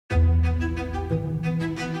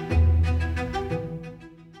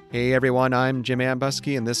Hey everyone, I'm Jim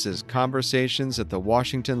Ambuske, and this is Conversations at the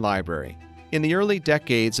Washington Library. In the early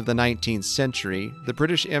decades of the 19th century, the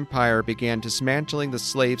British Empire began dismantling the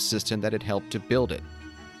slave system that had helped to build it.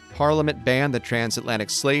 Parliament banned the transatlantic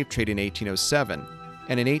slave trade in 1807,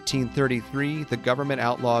 and in 1833, the government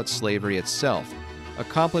outlawed slavery itself,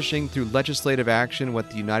 accomplishing through legislative action what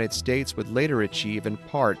the United States would later achieve in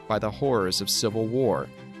part by the horrors of civil war.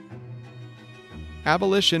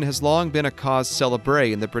 Abolition has long been a cause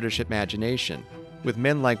célèbre in the British imagination, with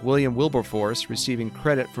men like William Wilberforce receiving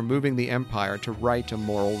credit for moving the empire to right a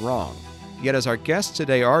moral wrong. Yet as our guest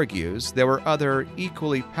today argues, there were other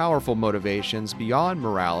equally powerful motivations beyond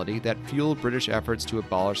morality that fueled British efforts to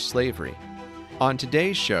abolish slavery. On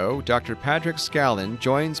today's show, Dr. Patrick Scallon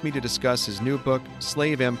joins me to discuss his new book,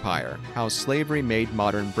 Slave Empire: How Slavery Made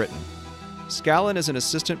Modern Britain. Scallon is an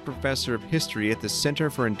assistant professor of history at the Center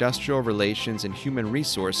for Industrial Relations and Human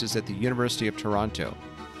Resources at the University of Toronto.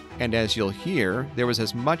 And as you'll hear, there was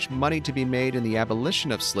as much money to be made in the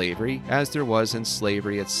abolition of slavery as there was in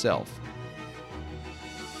slavery itself.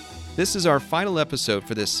 This is our final episode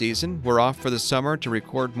for this season. We're off for the summer to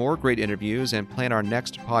record more great interviews and plan our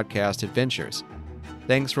next podcast adventures.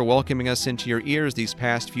 Thanks for welcoming us into your ears these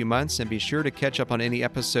past few months, and be sure to catch up on any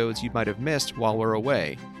episodes you might have missed while we're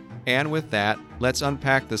away. And with that, let's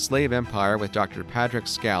unpack the slave empire with Dr. Patrick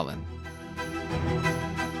Scallon.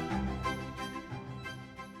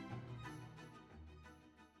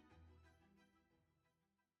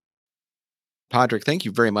 Patrick, thank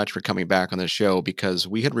you very much for coming back on the show, because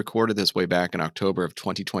we had recorded this way back in October of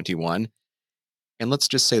 2021. And let's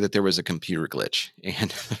just say that there was a computer glitch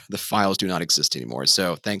and the files do not exist anymore.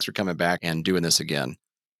 So thanks for coming back and doing this again.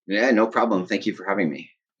 Yeah, no problem. Thank you for having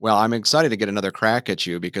me. Well, I'm excited to get another crack at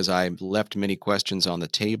you because I left many questions on the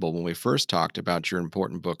table when we first talked about your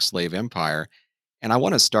important book, Slave Empire. And I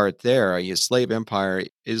want to start there. Slave Empire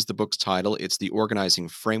is the book's title. It's the organizing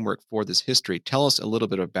framework for this history. Tell us a little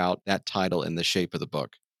bit about that title and the shape of the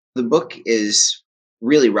book. The book is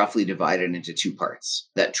really roughly divided into two parts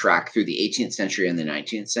that track through the 18th century and the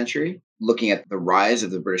 19th century, looking at the rise of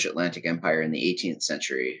the British Atlantic Empire in the 18th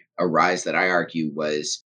century, a rise that I argue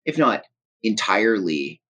was, if not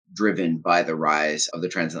entirely driven by the rise of the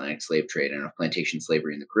transatlantic slave trade and of plantation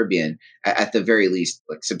slavery in the Caribbean, at the very least,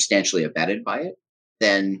 like substantially abetted by it.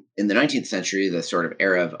 Then in the 19th century, the sort of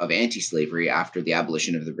era of anti-slavery after the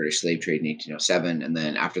abolition of the British slave trade in 1807, and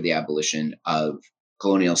then after the abolition of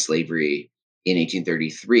colonial slavery in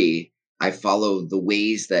 1833, I followed the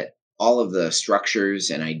ways that all of the structures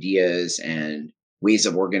and ideas and ways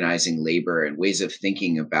of organizing labor and ways of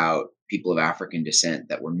thinking about people of African descent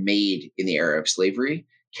that were made in the era of slavery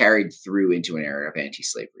carried through into an era of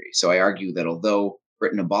anti-slavery. So I argue that although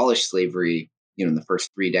Britain abolished slavery, in the first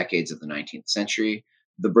 3 decades of the 19th century,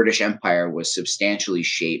 the British Empire was substantially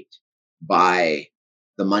shaped by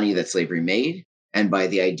the money that slavery made and by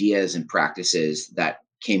the ideas and practices that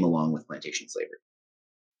came along with plantation slavery.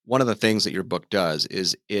 One of the things that your book does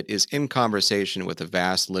is it is in conversation with a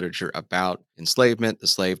vast literature about enslavement, the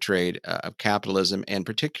slave trade, of capitalism, and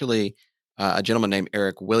particularly a gentleman named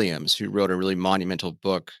Eric Williams, who wrote a really monumental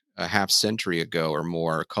book a half century ago or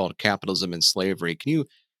more called Capitalism and Slavery. Can you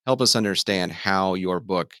help us understand how your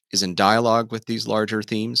book is in dialogue with these larger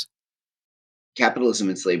themes? Capitalism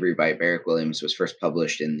and Slavery by Eric Williams was first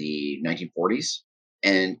published in the 1940s.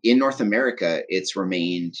 And in North America, it's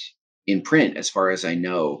remained in print, as far as I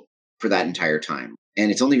know, for that entire time. And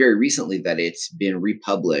it's only very recently that it's been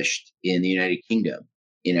republished in the United Kingdom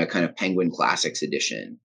in a kind of Penguin Classics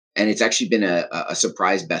edition. And it's actually been a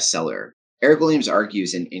surprise bestseller. Eric Williams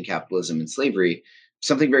argues in Capitalism and Slavery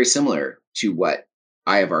something very similar to what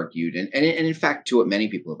I have argued, and in fact, to what many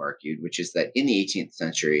people have argued, which is that in the 18th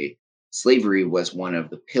century, slavery was one of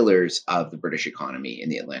the pillars of the British economy in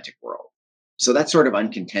the Atlantic world. So that's sort of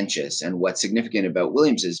uncontentious. And what's significant about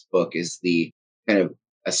Williams's book is the kind of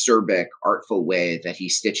acerbic, artful way that he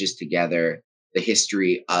stitches together the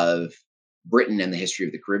history of Britain and the history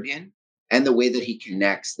of the Caribbean, and the way that he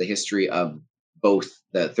connects the history of both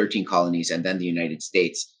the 13 colonies and then the United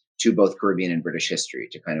States to both Caribbean and British history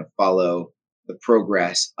to kind of follow the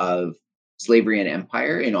progress of slavery and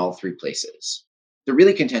empire in all three places. The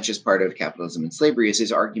really contentious part of Capitalism and Slavery is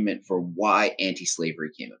his argument for why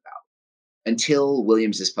anti-slavery came about. Until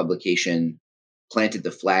Williams's publication planted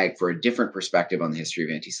the flag for a different perspective on the history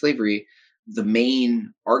of anti-slavery, the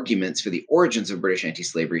main arguments for the origins of British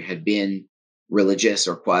anti-slavery had been religious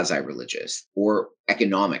or quasi-religious, or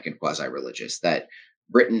economic and quasi-religious, that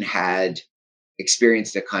Britain had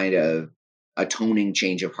experienced a kind of atoning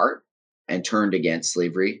change of heart and turned against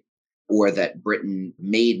slavery, or that Britain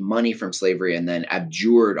made money from slavery and then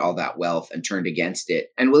abjured all that wealth and turned against it.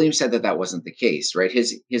 And Williams said that that wasn't the case, right?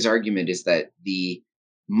 His argument is that the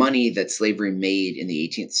money that slavery made in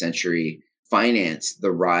the 18th century financed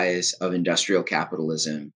the rise of industrial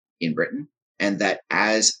capitalism in Britain, and that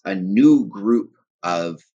as a new group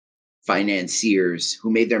of financiers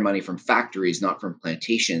who made their money from factories, not from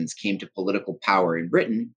plantations, came to political power in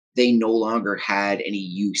Britain, they no longer had any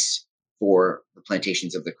use for the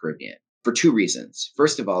plantations of the Caribbean for two reasons.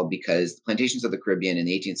 First of all, because the plantations of the Caribbean in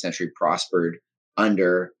the 18th century prospered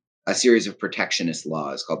under a series of protectionist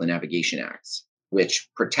laws called the Navigation Acts, which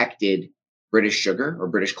protected British sugar or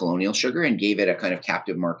British colonial sugar and gave it a kind of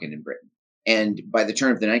captive market in Britain. And by the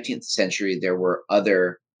turn of the 19th century, there were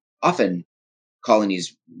other, often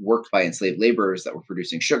colonies worked by enslaved laborers that were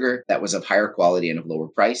producing sugar that was of higher quality and of lower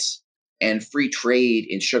price. And free trade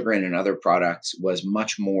in sugar and in other products was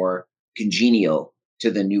much more congenial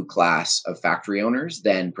to the new class of factory owners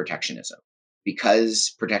than protectionism.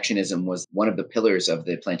 Because protectionism was one of the pillars of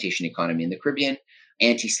the plantation economy in the Caribbean,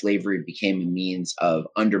 anti slavery became a means of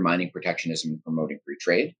undermining protectionism and promoting free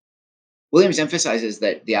trade. Williams emphasizes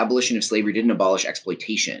that the abolition of slavery didn't abolish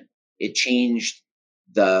exploitation, it changed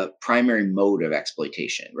the primary mode of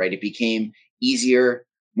exploitation, right? It became easier,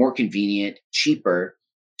 more convenient, cheaper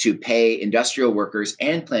to pay industrial workers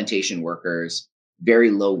and plantation workers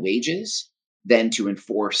very low wages than to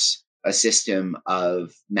enforce a system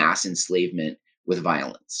of mass enslavement with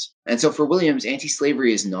violence. And so for Williams, anti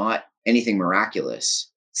slavery is not anything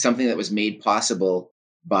miraculous, something that was made possible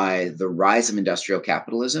by the rise of industrial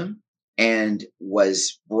capitalism and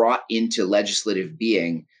was brought into legislative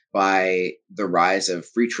being by the rise of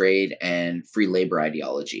free trade and free labor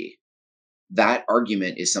ideology. That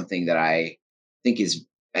argument is something that I think is,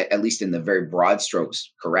 at least in the very broad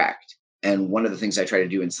strokes, correct. And one of the things I try to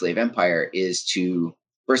do in Slave Empire is to,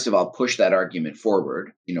 first of all, push that argument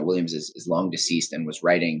forward. You know, Williams is long deceased and was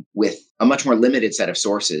writing with a much more limited set of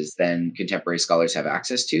sources than contemporary scholars have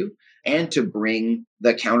access to, and to bring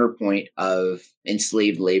the counterpoint of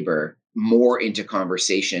enslaved labor more into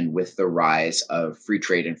conversation with the rise of free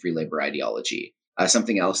trade and free labor ideology.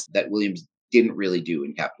 Something else that Williams didn't really do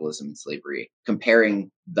in Capitalism and Slavery,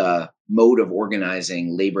 comparing the mode of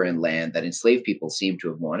organizing labor and land that enslaved people seem to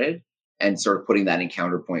have wanted and sort of putting that in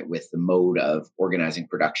counterpoint with the mode of organizing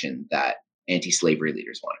production that anti-slavery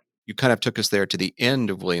leaders wanted. You kind of took us there to the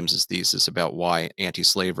end of Williams's thesis about why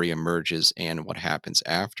anti-slavery emerges and what happens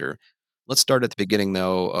after. Let's start at the beginning,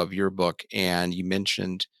 though, of your book, and you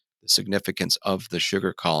mentioned the significance of the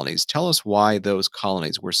sugar colonies. Tell us why those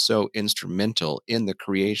colonies were so instrumental in the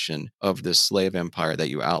creation of this slave empire that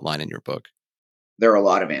you outline in your book. There are a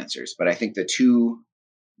lot of answers, but I think the two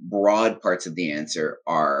broad parts of the answer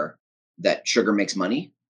are that sugar makes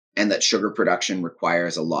money and that sugar production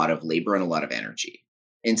requires a lot of labor and a lot of energy.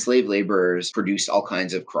 Enslaved laborers produced all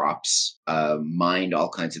kinds of crops, mined all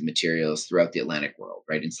kinds of materials throughout the Atlantic world,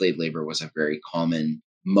 right? Enslaved labor was a very common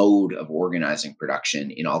mode of organizing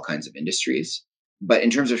production in all kinds of industries. But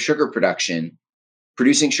in terms of sugar production,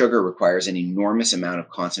 producing sugar requires an enormous amount of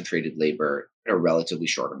concentrated labor in a relatively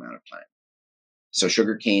short amount of time. So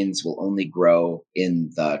sugar canes will only grow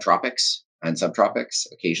in the tropics and subtropics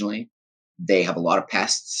occasionally. They have a lot of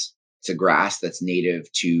pests. It's a grass that's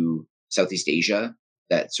native to Southeast Asia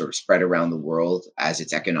that sort of spread around the world as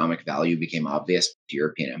its economic value became obvious to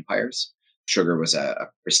European empires. Sugar was a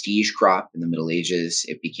prestige crop in the Middle Ages.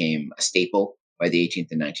 It became a staple by the 18th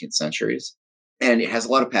and 19th centuries. And it has a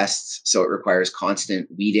lot of pests, so it requires constant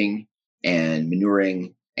weeding and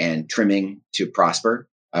manuring and trimming to prosper,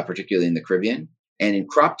 particularly in the Caribbean. And in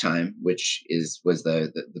crop time, which was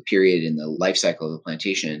the period in the life cycle of the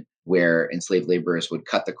plantation where enslaved laborers would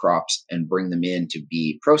cut the crops and bring them in to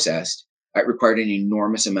be processed, it required an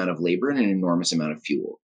enormous amount of labor and an enormous amount of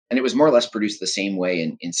fuel. And it was more or less produced the same way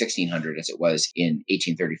in 1600 as it was in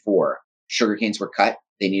 1834. Sugar canes were cut.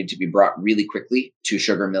 They needed to be brought really quickly to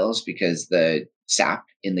sugar mills because the sap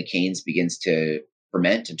in the canes begins to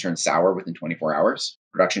ferment and turn sour within 24 hours.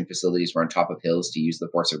 Production facilities were on top of hills to use the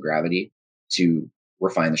force of gravity to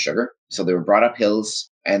refine the sugar. So they were brought up hills,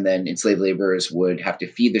 and then enslaved laborers would have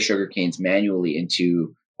to feed the sugar canes manually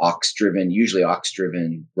into usually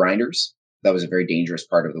ox-driven grinders. That was a very dangerous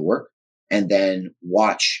part of the work. And then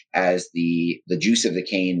watch as the juice of the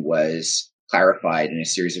cane was clarified in a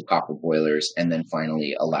series of copper boilers and then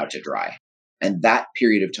finally allowed to dry. And that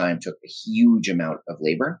period of time took a huge amount of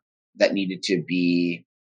labor that needed to be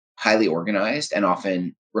highly organized and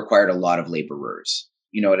often required a lot of laborers.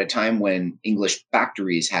 You know, at a time when English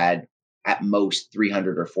factories had at most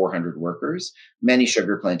 300 or 400 workers, many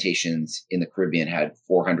sugar plantations in the Caribbean had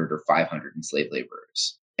 400 or 500 enslaved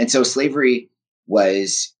laborers. And so slavery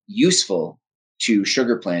was useful to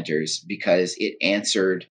sugar planters because it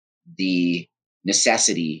answered the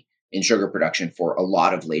necessity in sugar production for a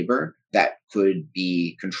lot of labor that could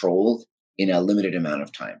be controlled in a limited amount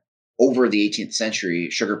of time. Over the 18th century,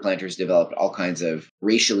 sugar planters developed all kinds of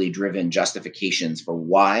racially driven justifications for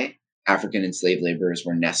why African enslaved laborers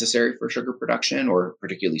were necessary for sugar production or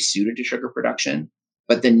particularly suited to sugar production.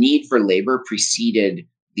 But the need for labor preceded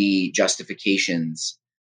the justifications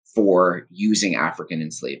for using African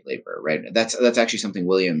enslaved labor, right? That's actually something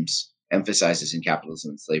Williams emphasizes in Capitalism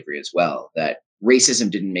and Slavery as well, that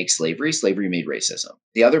racism didn't make slavery, slavery made racism.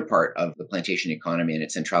 The other part of the plantation economy and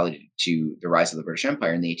its centrality to the rise of the British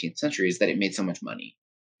Empire in the 18th century is that it made so much money.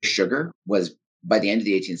 Sugar was, by the end of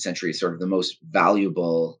the 18th century, sort of the most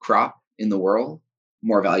valuable crop in the world,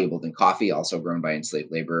 more valuable than coffee, also grown by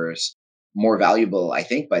enslaved laborers, more valuable, I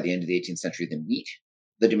think, by the end of the 18th century than wheat.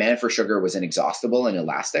 The demand for sugar was inexhaustible and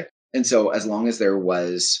elastic. And so, as long as there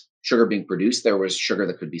was sugar being produced, there was sugar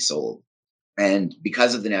that could be sold. And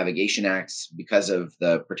because of the Navigation Acts, because of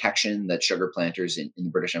the protection that sugar planters in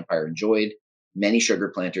the British Empire enjoyed, many sugar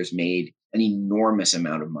planters made an enormous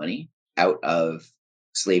amount of money out of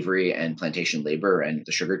slavery and plantation labor and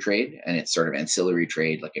the sugar trade and its sort of ancillary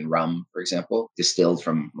trade, like in rum, for example, distilled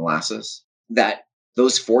from molasses. That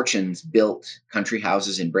those fortunes built country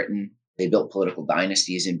houses in Britain, they built political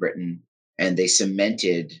dynasties in Britain, and they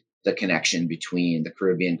cemented the connection between the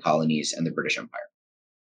Caribbean colonies and the British Empire.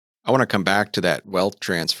 I want to come back to that wealth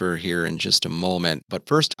transfer here in just a moment. But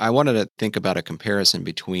first, I wanted to think about a comparison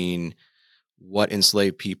between what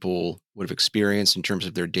enslaved people would have experienced in terms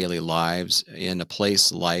of their daily lives in a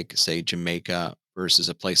place like, say, Jamaica versus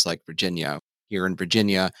a place like Virginia. Here in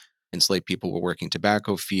Virginia, enslaved people were working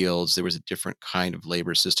tobacco fields. There was a different kind of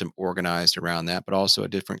labor system organized around that, but also a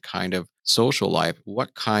different kind of social life.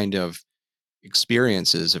 What kind of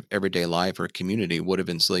experiences of everyday life or community would have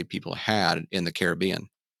enslaved people had in the Caribbean?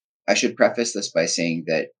 I should preface this by saying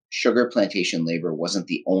that sugar plantation labor wasn't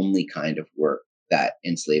the only kind of work that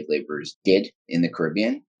enslaved laborers did in the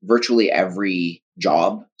Caribbean. Virtually every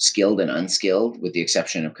job, skilled and unskilled, with the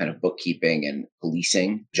exception of kind of bookkeeping and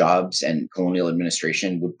policing jobs and colonial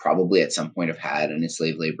administration, would probably at some point have had an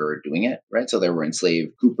enslaved laborer doing it, right? So there were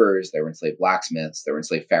enslaved coopers, there were enslaved blacksmiths, there were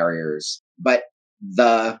enslaved farriers. But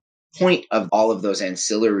the point of all of those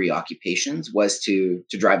ancillary occupations was to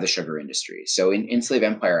drive the sugar industry. So in Slave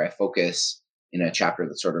Empire, I focus in a chapter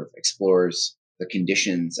that sort of explores the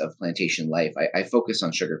conditions of plantation life. I focus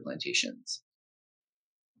on sugar plantations.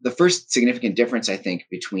 The first significant difference, I think,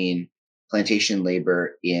 between plantation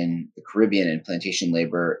labor in the Caribbean and plantation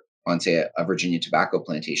labor on, say, a Virginia tobacco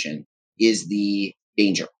plantation is the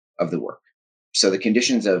danger of the work. So the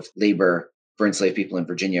conditions of labor for enslaved people in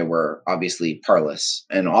Virginia were obviously parlous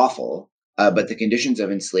and awful, but the conditions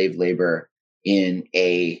of enslaved labor in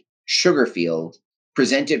a sugar field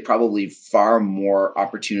presented probably far more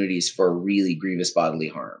opportunities for really grievous bodily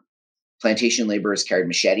harm. Plantation laborers carried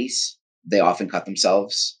machetes. They often cut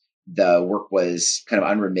themselves. The work was kind of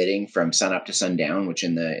unremitting from sun up to sundown, which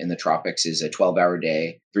in the tropics is a 12-hour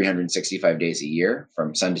day, 365 days a year,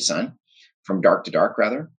 from sun to sun, from dark to dark,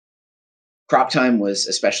 rather. Crop time was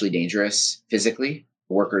especially dangerous physically.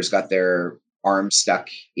 Workers got their arms stuck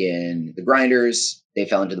in the grinders. They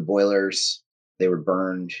fell into the boilers. They were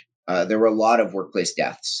burned. There were a lot of workplace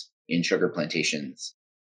deaths in sugar plantations.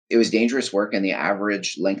 It was dangerous work, and the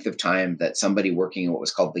average length of time that somebody working in what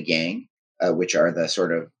was called the gang, which are the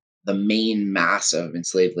sort of the main mass of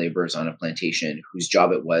enslaved laborers on a plantation, whose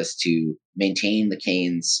job it was to maintain the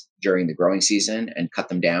canes during the growing season and cut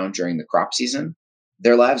them down during the crop season,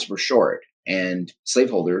 their lives were short. And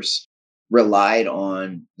slaveholders relied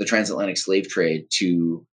on the transatlantic slave trade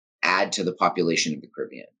to add to the population of the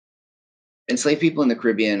Caribbean. Enslaved people in the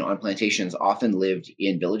Caribbean on plantations often lived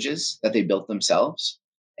in villages that they built themselves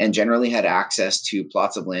and generally had access to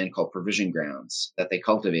plots of land called provision grounds that they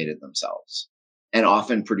cultivated themselves and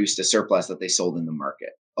often produced a surplus that they sold in the market.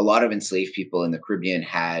 A lot of enslaved people in the Caribbean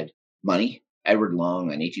had money. Edward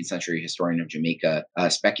Long, an 18th century historian of Jamaica,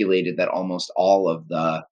 speculated that almost all of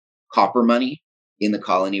the copper money in the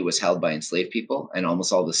colony was held by enslaved people and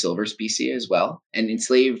almost all the silver specie as well. And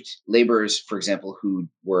enslaved laborers, for example, who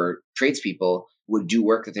were tradespeople, would do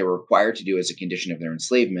work that they were required to do as a condition of their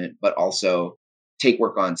enslavement, but also take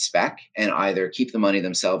work on spec and either keep the money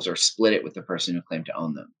themselves or split it with the person who claimed to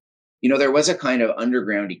own them. There was a kind of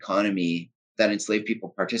underground economy that enslaved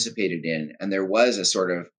people participated in, and there was a sort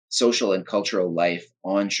of social and cultural life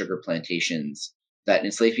on sugar plantations that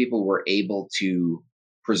enslaved people were able to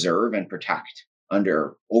preserve and protect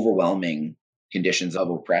under overwhelming conditions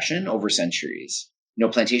of oppression over centuries.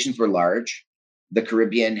 Plantations were large. The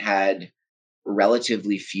Caribbean had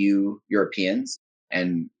relatively few Europeans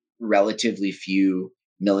and relatively few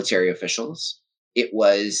military officials. It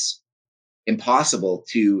was impossible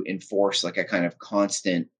to enforce like a kind of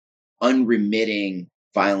constant, unremitting,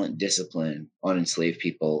 violent discipline on enslaved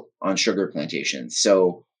people on sugar plantations.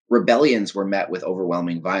 So rebellions were met with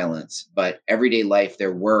overwhelming violence, but everyday life,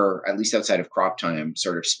 there were, at least outside of crop time,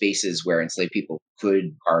 sort of spaces where enslaved people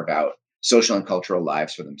could carve out social and cultural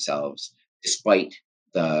lives for themselves, despite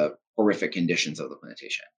the horrific conditions of the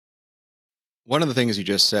plantation. One of the things you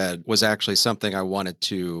just said was actually something I wanted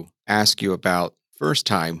to ask you about first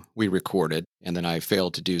time we recorded, and then I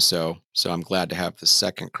failed to do so. So I'm glad to have the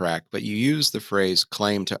second crack. But you used the phrase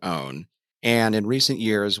claim to own. And in recent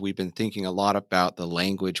years, we've been thinking a lot about the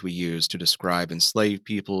language we use to describe enslaved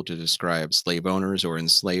people, to describe slave owners or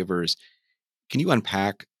enslavers. Can you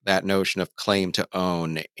unpack that notion of claim to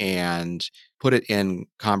own and put it in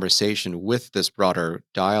conversation with this broader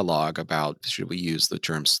dialogue about should we use the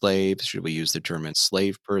term slave? Should we use the term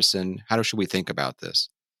enslaved person? Should we think about this?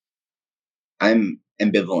 I'm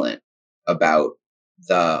ambivalent about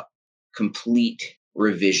the complete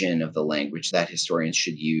revision of the language that historians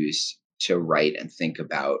should use to write and think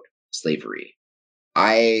about slavery.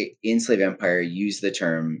 In Slave Empire, use the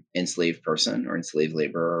term enslaved person or enslaved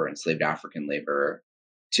laborer or enslaved African laborer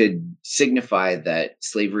to signify that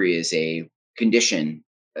slavery is a condition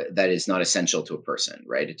that is not essential to a person,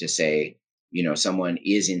 right? To say, someone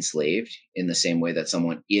is enslaved in the same way that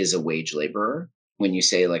someone is a wage laborer. When you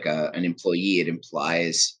say like an employee, it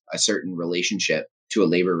implies a certain relationship to a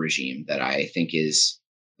labor regime that I think is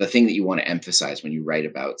the thing that you want to emphasize when you write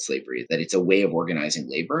about slavery, that it's a way of organizing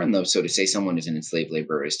labor. And though, so to say someone is an enslaved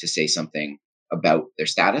laborer is to say something about their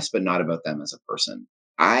status, but not about them as a person.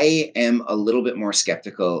 I am a little bit more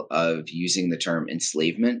skeptical of using the term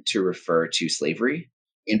enslavement to refer to slavery,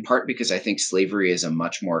 in part because I think slavery is a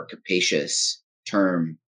much more capacious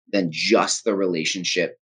term than just the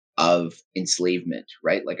relationship of enslavement,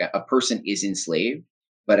 right? Like a person is enslaved,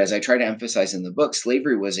 but as I try to emphasize in the book,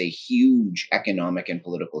 slavery was a huge economic and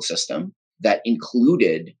political system that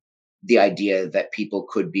included the idea that people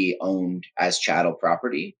could be owned as chattel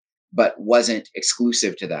property, but wasn't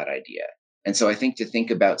exclusive to that idea. And so I think to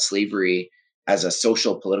think about slavery as a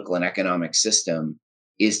social, political, and economic system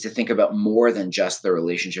is to think about more than just the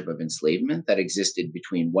relationship of enslavement that existed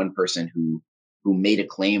between one person who made a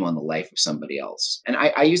claim on the life of somebody else. And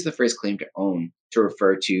I use the phrase claim to own to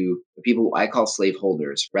refer to the people who I call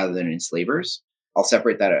slaveholders rather than enslavers. I'll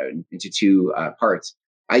separate that out into two parts.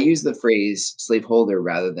 I use the phrase slaveholder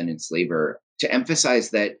rather than enslaver to emphasize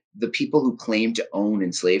that the people who claim to own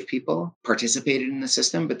enslaved people participated in the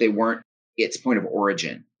system, but they weren't its point of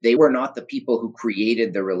origin. They were not the people who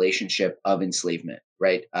created the relationship of enslavement,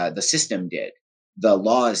 right? The system did, the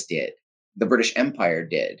laws did, the British Empire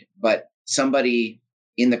did, but somebody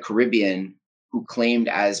in the Caribbean who claimed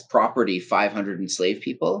as property 500 enslaved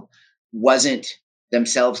people wasn't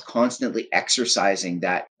themselves constantly exercising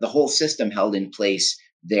that. The whole system held in place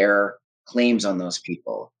their claims on those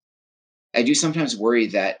people. I do sometimes worry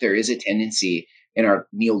that there is a tendency in our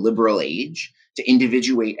neoliberal age to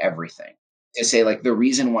individuate everything. To say, like, the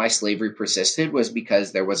reason why slavery persisted was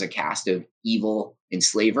because there was a caste of evil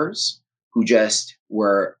enslavers who just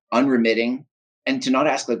were unremitting, and to not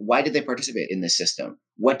ask, like, why did they participate in this system?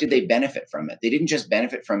 What did they benefit from it? They didn't just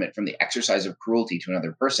benefit from it from the exercise of cruelty to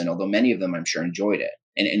another person, although many of them, I'm sure, enjoyed it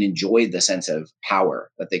and enjoyed the sense of power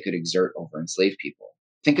that they could exert over enslaved people.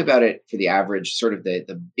 Think about it for the average, sort of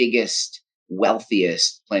the biggest,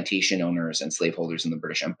 wealthiest plantation owners and slaveholders in the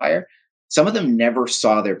British Empire. Some of them never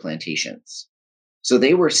saw their plantations. So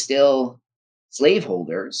they were still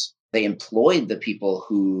slaveholders. They employed the people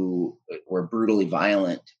who were brutally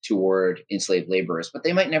violent toward enslaved laborers, but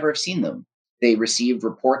they might never have seen them. They received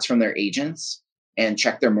reports from their agents and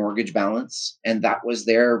checked their mortgage balance, and that was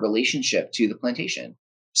their relationship to the plantation.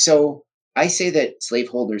 So I say that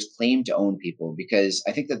slaveholders claim to own people because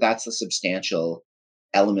I think that that's the substantial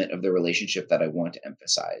element of the relationship that I want to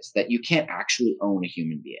emphasize, that you can't actually own a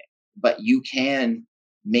human being, but you can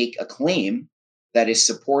make a claim that is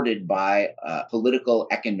supported by a political,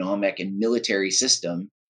 economic, and military system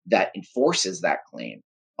that enforces that claim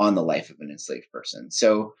on the life of an enslaved person.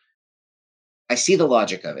 So I see the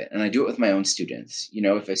logic of it, and I do it with my own students.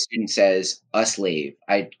 If a student says a slave,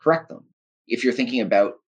 I correct them. If you're thinking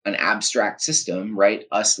about an abstract system, right,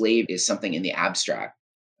 a slave is something in the abstract,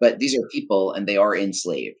 but these are people and they are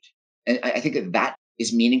enslaved. And I think that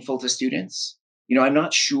is meaningful to students. I'm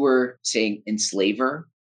not sure saying enslaver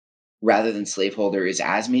rather than slaveholder is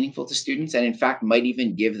as meaningful to students, and in fact might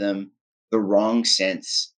even give them the wrong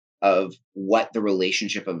sense of what the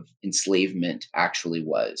relationship of enslavement actually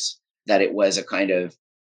was. That it was a kind of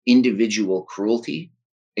individual cruelty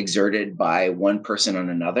exerted by one person on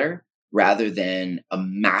another rather than a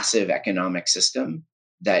massive economic system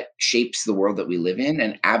that shapes the world that we live in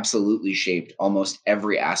and absolutely shaped almost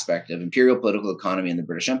every aspect of imperial political economy in the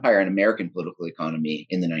British Empire and American political economy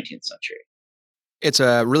in the 19th century. It's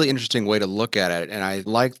a really interesting way to look at it, and I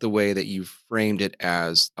like the way that you framed it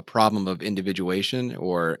as a problem of individuation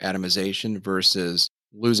or atomization versus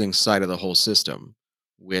losing sight of the whole system,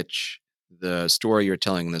 which the story you're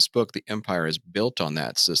telling in this book, the empire is built on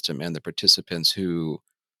that system and the participants who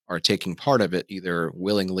are taking part of it either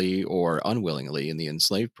willingly or unwillingly in the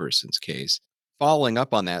enslaved person's case. Following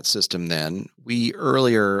up on that system, then, we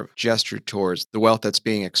earlier gestured towards the wealth that's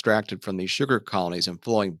being extracted from these sugar colonies and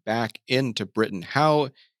flowing back into Britain. How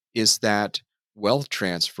is that wealth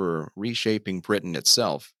transfer reshaping Britain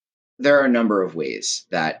itself? There are a number of ways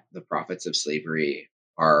that the profits of slavery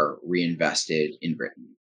are reinvested in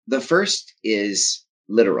Britain. The first is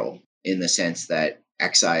literal in the sense that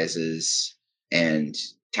excises and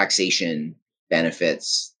taxation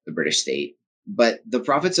benefits the British state. But the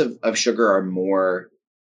profits of sugar are more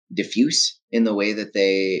diffuse in the way that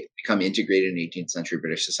they become integrated in 18th century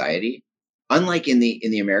British society. Unlike in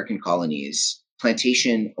the American colonies,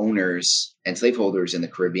 plantation owners and slaveholders in the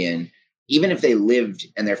Caribbean, even if they lived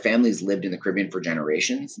and their families lived in the Caribbean for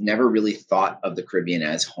generations, never really thought of the Caribbean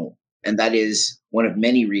as home. And that is one of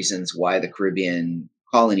many reasons why the Caribbean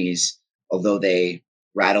colonies, although they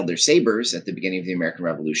rattled their sabers at the beginning of the American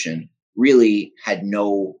Revolution, really had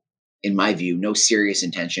no, in my view, no serious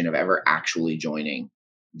intention of ever actually joining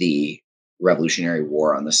the Revolutionary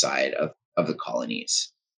War on the side of the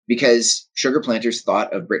colonies because sugar planters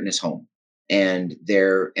thought of Britain as home. And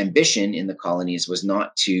their ambition in the colonies was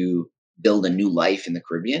not to build a new life in the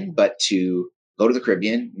Caribbean, but to go to the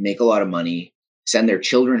Caribbean, make a lot of money, send their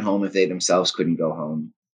children home if they themselves couldn't go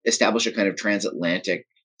home, establish a kind of transatlantic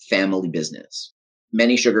family business.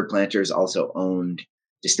 Many sugar planters also owned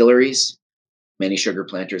distilleries. Many sugar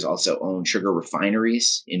planters also owned sugar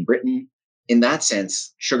refineries in Britain. In that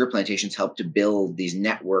sense, sugar plantations helped to build these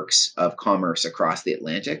networks of commerce across the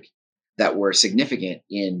Atlantic that were significant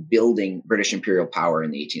in building British imperial power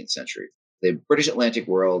in the 18th century. The British Atlantic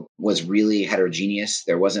world was really heterogeneous.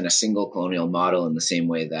 There wasn't a single colonial model in the same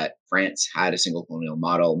way that France had a single colonial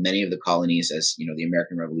model. Many of the colonies, as you know, the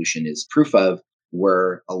American Revolution is proof of,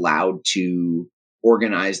 were allowed to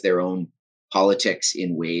organize their own politics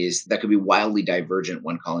in ways that could be wildly divergent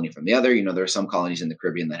one colony from the other. You know, there are some colonies in the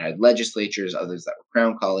Caribbean that had legislatures, others that were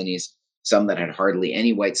crown colonies, some that had hardly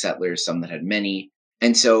any white settlers, some that had many.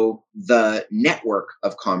 And so the network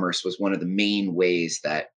of commerce was one of the main ways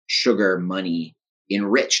that sugar money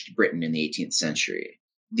enriched Britain in the 18th century.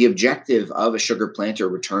 The objective of a sugar planter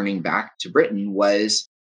returning back to Britain was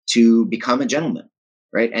to become a gentleman,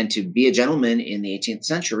 right? And to be a gentleman in the 18th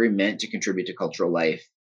century meant to contribute to cultural life.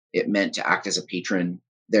 It meant to act as a patron.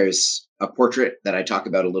 There's a portrait that I talk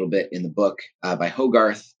about a little bit in the book by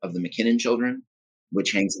Hogarth of the Mackinnon children,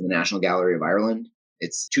 which hangs in the National Gallery of Ireland.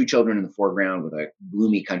 It's two children in the foreground with a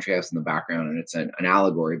gloomy country house in the background. And it's an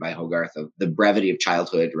allegory by Hogarth of the brevity of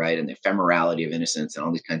childhood, right? And the ephemerality of innocence and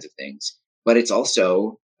all these kinds of things. But it's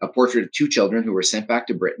also a portrait of two children who were sent back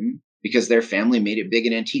to Britain because their family made it big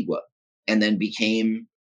in Antigua and then became,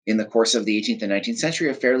 in the course of the 18th and 19th century,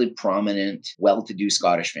 a fairly prominent, well-to-do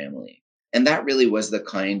Scottish family. And that really was the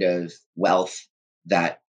kind of wealth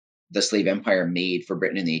that the slave empire made for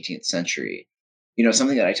Britain in the 18th century. You know,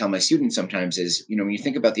 something that I tell my students sometimes is, you know, when you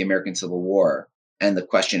think about the American Civil War and the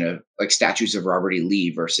question of like statues of Robert E.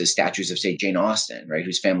 Lee versus statues of, say, Jane Austen, right,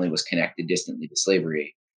 whose family was connected distantly to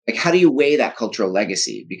slavery, like how do you weigh that cultural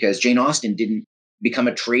legacy? Because Jane Austen didn't become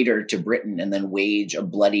a traitor to Britain and then wage a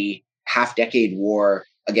bloody half-decade war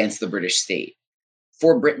against the British state.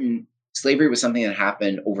 For Britain, slavery was something that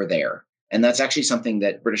happened over there. And that's actually something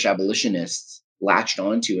that British abolitionists latched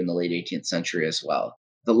onto in the late 18th century as well.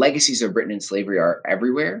 The legacies of Britain and slavery are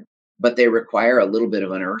everywhere, but they require a little bit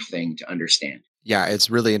of unearthing to understand. Yeah,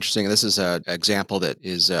 it's really interesting. This is an example that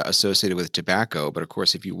is associated with tobacco. But of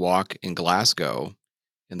course, if you walk in Glasgow,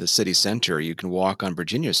 in the city center, you can walk on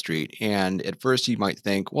Virginia Street. And at first, you might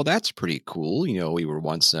think, well, that's pretty cool. You know, we were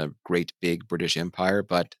once a great big British empire,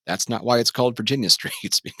 but that's not why it's called Virginia Street.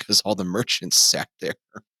 It's because all the merchants sat there.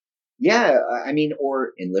 Yeah, I mean,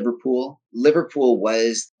 or in Liverpool. Liverpool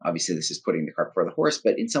was, obviously, this is putting the cart before the horse,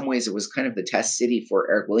 but in some ways, it was kind of the test city for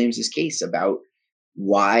Eric Williams's case about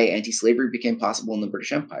why anti-slavery became possible in the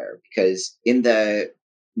British Empire. Because in the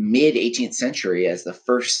mid 18th century, as the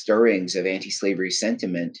first stirrings of anti-slavery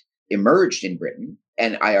sentiment emerged in Britain,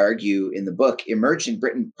 and I argue in the book, emerged in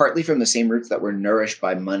Britain partly from the same roots that were nourished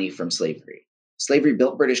by money from slavery. Slavery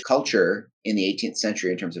built British culture in the 18th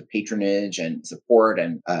century in terms of patronage and support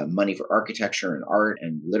and money for architecture and art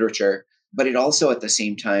and literature. But it also at the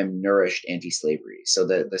same time nourished anti slavery. So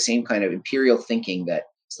the same kind of imperial thinking that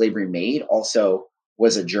slavery made also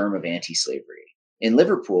was a germ of anti slavery. In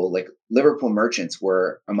Liverpool, like Liverpool merchants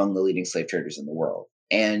were among the leading slave traders in the world.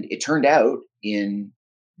 And it turned out in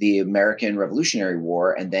the American Revolutionary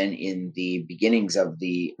War and then in the beginnings of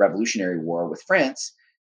the Revolutionary War with France,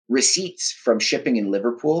 receipts from shipping in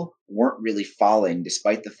Liverpool weren't really falling,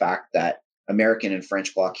 despite the fact that American and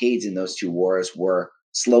French blockades in those two wars were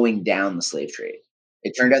slowing down the slave trade.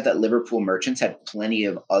 It turned out that Liverpool merchants had plenty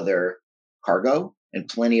of other cargo and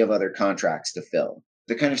plenty of other contracts to fill.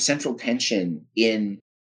 The kind of central tension in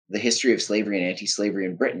the history of slavery and anti slavery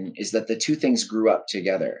in Britain is that the two things grew up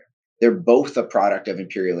together. They're both a product of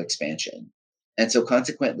imperial expansion. And so,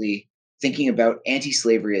 consequently, thinking about anti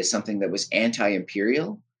slavery as something that was anti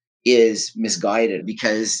imperial is misguided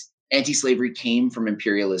because anti slavery came from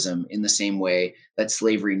imperialism in the same way that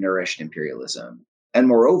slavery nourished imperialism. And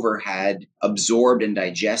moreover, had absorbed and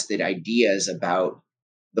digested ideas about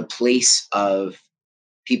the place of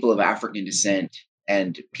people of African descent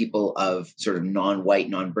and people of sort of non white,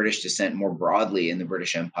 non British descent more broadly in the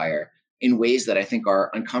British Empire in ways that I think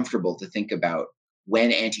are uncomfortable to think about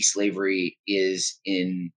when anti slavery is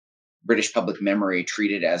in British public memory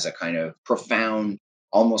treated as a kind of profound,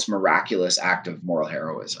 almost miraculous act of moral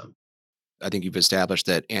heroism. I think you've established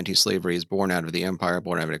that anti slavery is born out of the empire,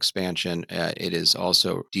 born out of expansion. It is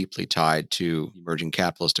also deeply tied to the emerging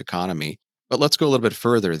capitalist economy. But let's go a little bit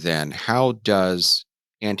further then. How does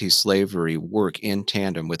anti slavery work in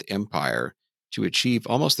tandem with empire to achieve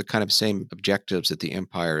almost the kind of same objectives that the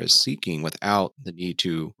empire is seeking without the need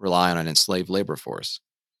to rely on an enslaved labor force?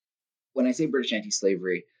 When I say British anti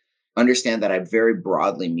slavery, understand that I very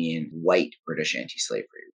broadly mean white British anti slavery.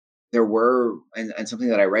 There were, and something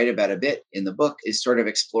that I write about a bit in the book is sort of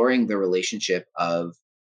exploring the relationship of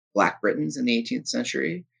Black Britons in the 18th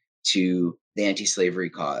century to the anti slavery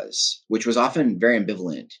cause, which was often very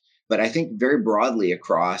ambivalent. But I think very broadly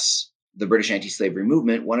across the British anti slavery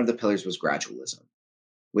movement, one of the pillars was gradualism,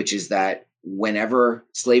 which is that whenever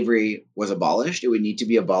slavery was abolished, it would need to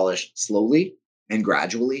be abolished slowly and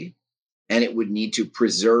gradually, and it would need to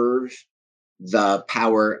preserve the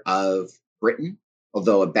power of Britain,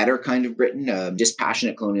 although a better kind of Britain,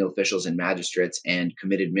 dispassionate colonial officials and magistrates and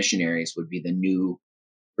committed missionaries would be the new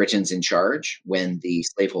Britons in charge when the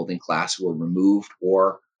slaveholding class were removed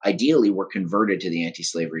or ideally were converted to the anti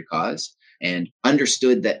slavery cause and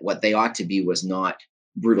understood that what they ought to be was not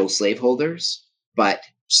brutal slaveholders, but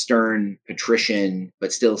stern, patrician,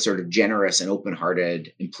 but still sort of generous and open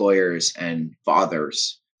hearted employers and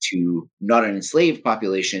fathers to not an enslaved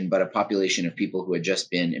population, but a population of people who had just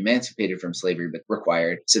been emancipated from slavery, but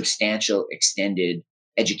required substantial, extended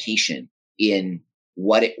education in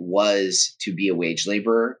what it was to be a wage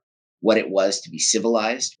laborer, what it was to be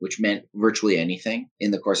civilized, which meant virtually anything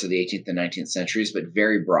in the course of the 18th and 19th centuries, but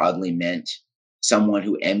very broadly meant someone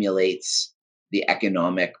who emulates the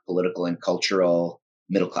economic, political, and cultural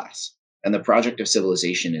middle class. And the project of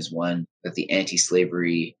civilization is one that the anti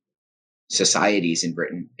slavery societies in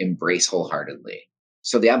Britain embrace wholeheartedly.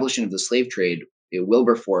 So the abolition of the slave trade,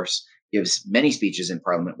 Wilberforce gives many speeches in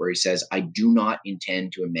Parliament where he says, I do not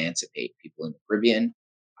intend to emancipate people in the Caribbean.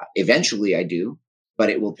 Eventually I do, but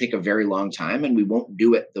it will take a very long time, and we won't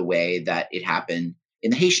do it the way that it happened in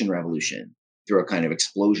the Haitian Revolution through a kind of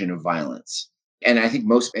explosion of violence. And I think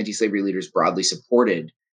most anti-slavery leaders broadly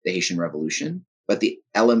supported the Haitian Revolution, but the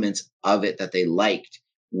elements of it that they liked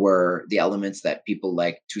were the elements that people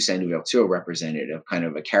like Toussaint Louverture represented, of kind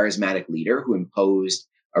of a charismatic leader who imposed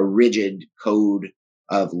a rigid code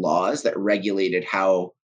of laws that regulated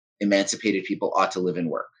how emancipated people ought to live and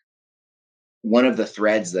work. One of the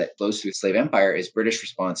threads that flows through the slave empire is British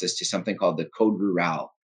responses to something called the Code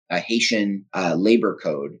Rural, a Haitian labor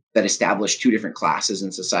code that established two different classes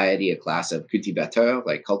in society, a class of cultivateurs,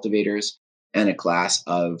 like cultivators, and a class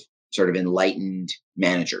of sort of enlightened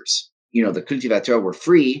managers. You know, the cultivateurs were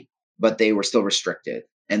free, but they were still restricted.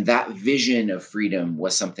 And that vision of freedom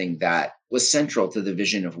was something that was central to the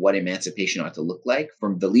vision of what emancipation ought to look like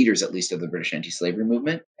from the leaders, at least, of the British anti-slavery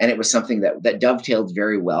movement. And it was something that dovetailed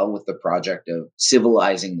very well with the project of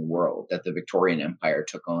civilizing the world that the Victorian Empire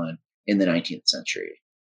took on in the 19th century.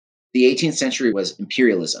 The 18th century was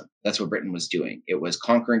imperialism. That's what Britain was doing. It was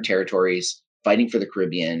conquering territories, fighting for the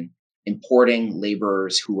Caribbean, importing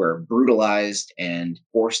laborers who were brutalized and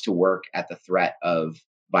forced to work at the threat of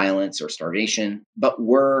violence or starvation, but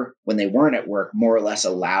were, when they weren't at work, more or less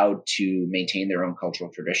allowed to maintain their own cultural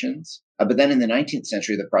traditions. But then in the 19th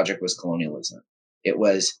century, the project was colonialism. It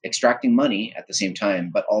was extracting money at the same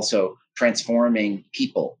time, but also transforming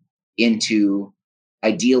people into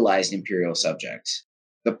idealized imperial subjects.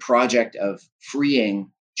 The project of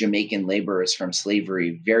freeing Jamaican laborers from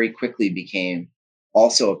slavery very quickly became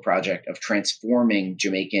also a project of transforming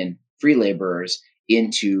Jamaican free laborers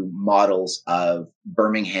into models of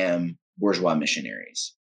Birmingham bourgeois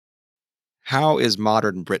missionaries. How is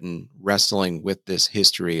modern Britain wrestling with this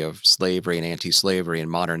history of slavery and anti slavery in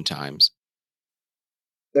modern times?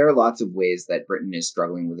 There are lots of ways that Britain is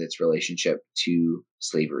struggling with its relationship to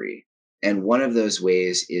slavery. And one of those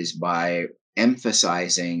ways is by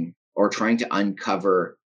emphasizing or trying to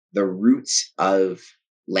uncover the roots of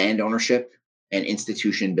land ownership and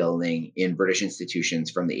institution building in British institutions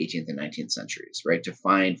from the 18th and 19th centuries, right? To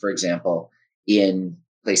find, for example, in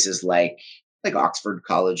places like Oxford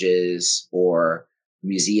colleges or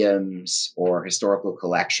museums or historical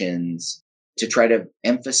collections, to try to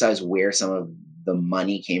emphasize where some of the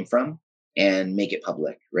money came from and make it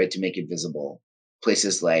public, right? To make it visible.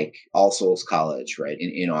 Places like All Souls College, right,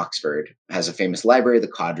 in Oxford, has a famous library, the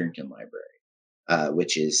Codrington Library,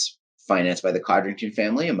 which is financed by the Codrington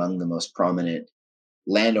family, among the most prominent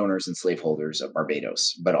landowners and slaveholders of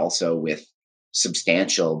Barbados, but also with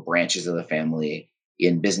substantial branches of the family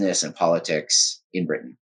in business and politics in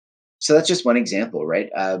Britain. So that's just one example, right?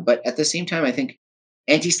 But at the same time, I think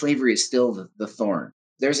anti-slavery is still the thorn.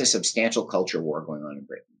 There's a substantial culture war going on in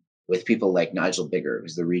Britain with people like Nigel Biggar,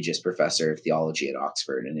 who's the Regius Professor of Theology at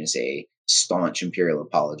Oxford and is a staunch imperial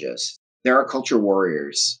apologist. There are culture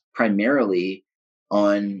warriors, primarily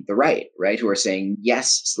on the right, who are saying,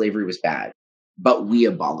 yes, slavery was bad, but we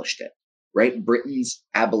abolished it, right? Britain's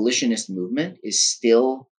abolitionist movement is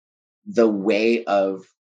still the way of,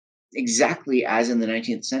 exactly as in the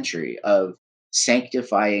 19th century, of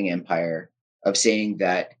sanctifying empire, of saying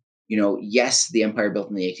that, yes, the empire built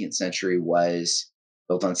in the 18th century was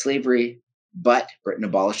built on slavery, but Britain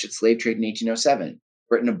abolished its slave trade in 1807.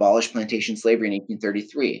 Britain abolished plantation slavery in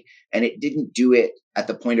 1833, and it didn't do it at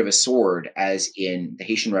the point of a sword as in the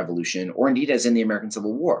Haitian Revolution or indeed as in the American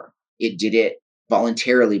Civil War. It did it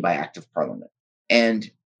voluntarily by act of parliament. And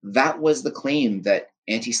that was the claim that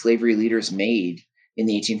anti-slavery leaders made in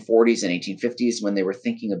the 1840s and 1850s when they were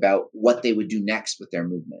thinking about what they would do next with their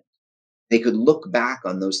movement. They could look back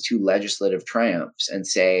on those two legislative triumphs and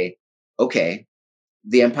say, okay,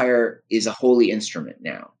 the empire is a holy instrument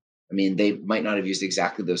now. I mean, they might not have used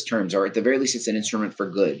exactly those terms, or at the very least, it's an instrument for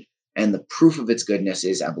good. And the proof of its goodness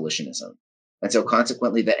is abolitionism. And so,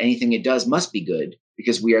 consequently, that anything it does must be good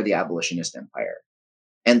because we are the abolitionist empire.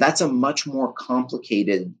 And that's a much more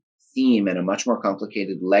complicated theme and a much more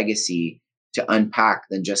complicated legacy to unpack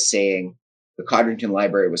than just saying the Codrington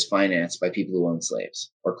Library was financed by people who owned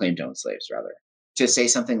slaves or claimed to own slaves, rather. To say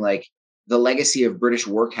something like the legacy of British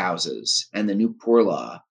workhouses and the New Poor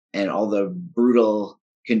Law and all the brutal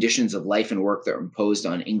conditions of life and work that were imposed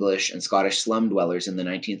on English and Scottish slum dwellers in the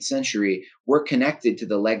 19th century were connected to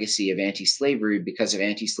the legacy of anti-slavery because of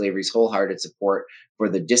anti-slavery's wholehearted support for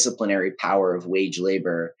the disciplinary power of wage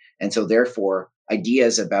labor. And so therefore,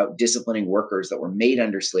 ideas about disciplining workers that were made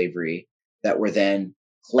under slavery that were then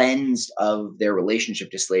cleansed of their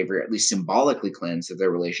relationship to slavery, or at least symbolically cleansed of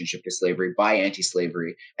their relationship to slavery by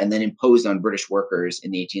anti-slavery, and then imposed on British workers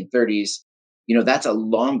in the 1830s. That's a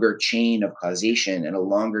longer chain of causation and a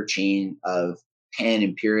longer chain of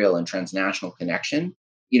pan-imperial and transnational connection.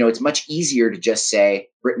 It's much easier to just say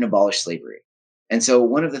Britain abolished slavery. And so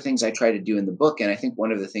one of the things I try to do in the book, and I think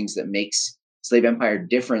one of the things that makes Slave Empire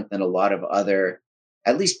different than a lot of other,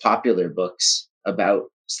 at least popular books about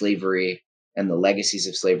slavery and the legacies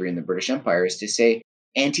of slavery in the British Empire, is to say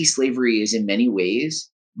anti-slavery is in many ways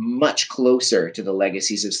much closer to the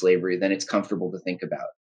legacies of slavery than it's comfortable to think about.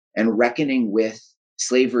 And reckoning with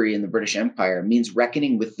slavery in the British Empire means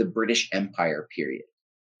reckoning with the British Empire period.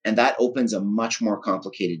 And that opens a much more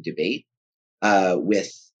complicated debate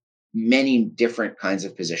with many different kinds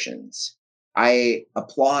of positions. I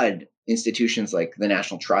applaud institutions like the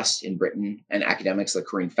National Trust in Britain and academics like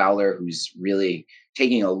Corinne Fowler, who's really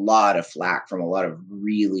taking a lot of flack from a lot of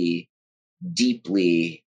really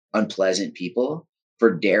deeply unpleasant people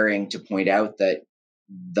for daring to point out that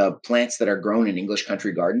the plants that are grown in English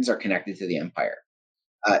country gardens are connected to the empire.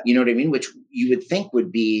 You know what I mean? Which you would think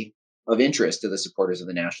would be of interest to the supporters of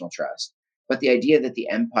the National Trust. But the idea that the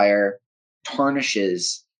empire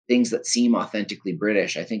tarnishes things that seem authentically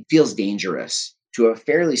British, I think feels dangerous to a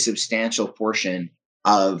fairly substantial portion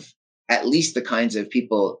of at least the kinds of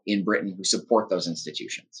people in Britain who support those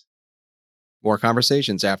institutions. More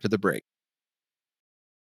conversations after the break.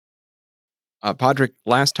 Padraig,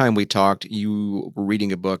 last time we talked, you were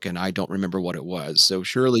reading a book and I don't remember what it was. So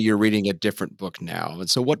surely you're reading a different book now. And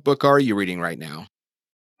so what book are you reading right now?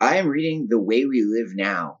 I am reading The Way We Live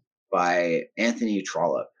Now by Anthony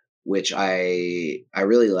Trollope, which I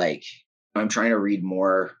really like. I'm trying to read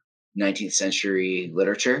more 19th century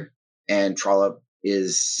literature, and Trollope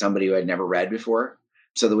is somebody who I'd never read before.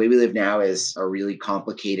 So The Way We Live Now is a really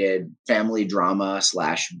complicated family drama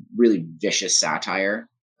slash really vicious satire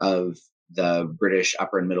of the British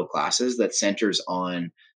upper and middle classes that centers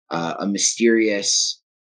on a mysterious,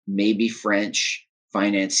 maybe French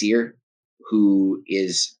financier who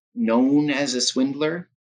is known as a swindler,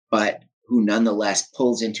 but who nonetheless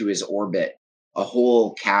pulls into his orbit a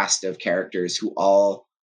whole cast of characters who all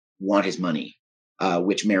want his money,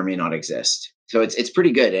 which may or may not exist. So it's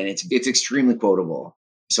pretty good, and it's extremely quotable.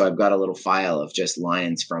 So I've got a little file of just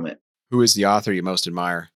lines from it. Who is the author you most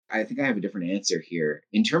admire? I think I have a different answer here.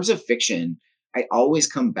 In terms of fiction, I always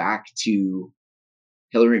come back to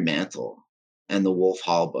Hilary Mantel and the Wolf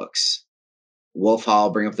Hall books. Wolf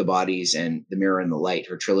Hall, Bring Up the Bodies, and The Mirror and the Light,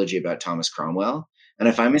 her trilogy about Thomas Cromwell. And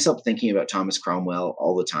I find myself thinking about Thomas Cromwell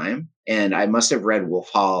all the time. And I must have read Wolf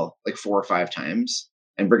Hall like 4 or 5 times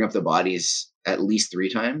and Bring Up the Bodies at least 3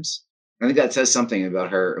 times. I think that says something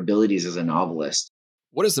about her abilities as a novelist.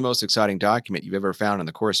 What is the most exciting document you've ever found in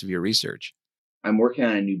the course of your research? I'm working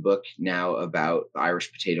on a new book now about the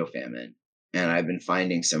Irish potato famine. And I've been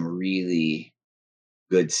finding some really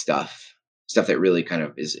good stuff that really kind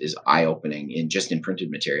of is eye opening in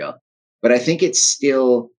printed material. But I think it's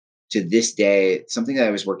still to this day something that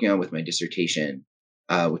I was working on with my dissertation,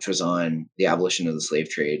 which was on the abolition of the slave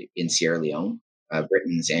trade in Sierra Leone,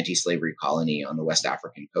 Britain's anti-slavery colony on the West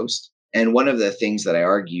African coast. And one of the things that I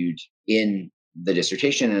argued in the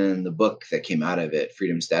dissertation and in the book that came out of it,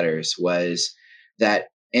 Freedom's Debtors, was that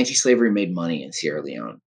anti-slavery made money in Sierra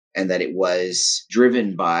Leone and that it was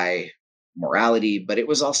driven by morality, but it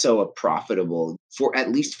was also a profitable, for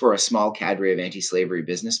at least for a small cadre of anti-slavery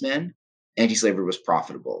businessmen, anti-slavery was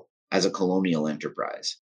profitable as a colonial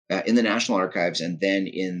enterprise. In the National Archives and then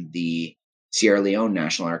in the Sierra Leone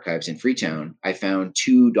National Archives in Freetown, I found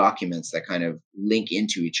 2 documents that kind of link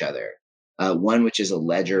into each other. One, which is a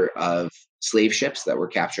ledger of slave ships that were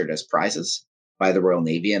captured as prizes by the Royal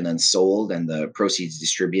Navy and then sold, and the proceeds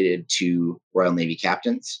distributed to Royal Navy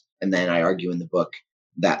captains. And then I argue in the book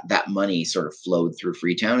that money sort of flowed through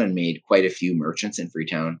Freetown and made quite a few merchants in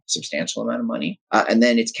Freetown substantial amount of money. And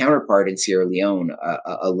then its counterpart in Sierra Leone,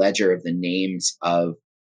 a ledger of the names of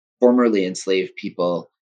formerly enslaved people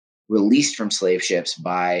released from slave ships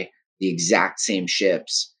by the exact same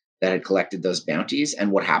ships that had collected those bounties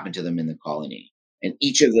and what happened to them in the colony. And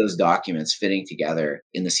each of those documents fitting together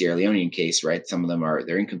in the Sierra Leonean case, right? Some of them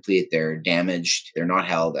they're incomplete, they're damaged, they're not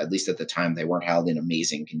held, at least at the time, they weren't held in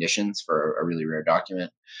amazing conditions for a really rare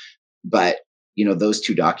document. But, those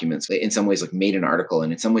 2 documents in some ways like made an article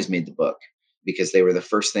and in some ways made the book because they were the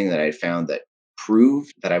first thing that I had found that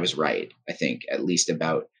proved that I was right, I think, at least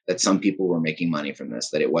about that some people were making money from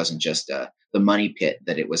this, that it wasn't just the money pit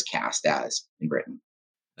that it was cast as in Britain.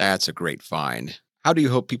 That's a great find. How do you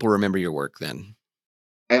hope people remember your work then?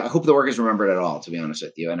 I hope the work is remembered at all, to be honest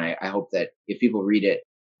with you. And I hope that if people read it,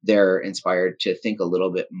 they're inspired to think a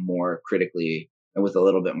little bit more critically and with a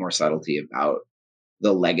little bit more subtlety about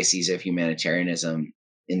the legacies of humanitarianism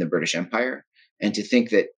in the British Empire, and to think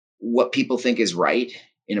that what people think is right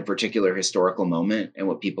in a particular historical moment and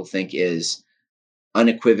what people think is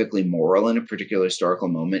unequivocally moral in a particular historical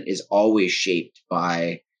moment is always shaped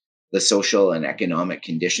by the social and economic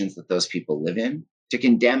conditions that those people live in. To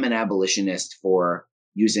condemn an abolitionist for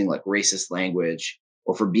using like racist language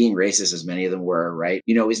or for being racist, as many of them were, right,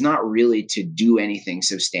 is not really to do anything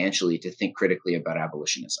substantially to think critically about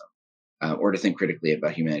abolitionism or to think critically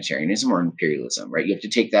about humanitarianism or imperialism, right? You have to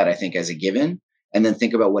take that, I think, as a given and then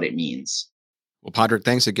think about what it means. Well, Padraig,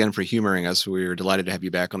 thanks again for humoring us. We're delighted to have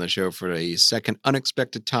you back on the show for a second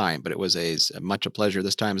unexpected time, but it was as much a pleasure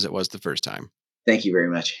this time as it was the first time. Thank you very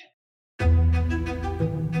much.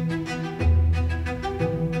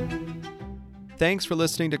 Thanks for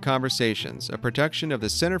listening to Conversations, a production of the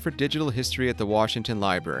Center for Digital History at the Washington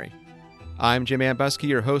Library. I'm Jim Ambuske,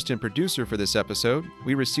 your host and producer for this episode.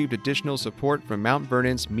 We received additional support from Mount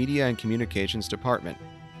Vernon's Media and Communications Department.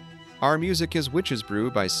 Our music is Witch's Brew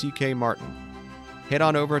by C.K. Martin. Head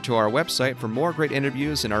on over to our website for more great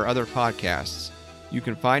interviews and our other podcasts. You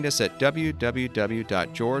can find us at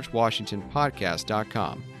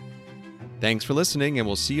www.georgewashingtonpodcast.com. Thanks for listening, and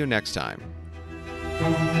we'll see you next time.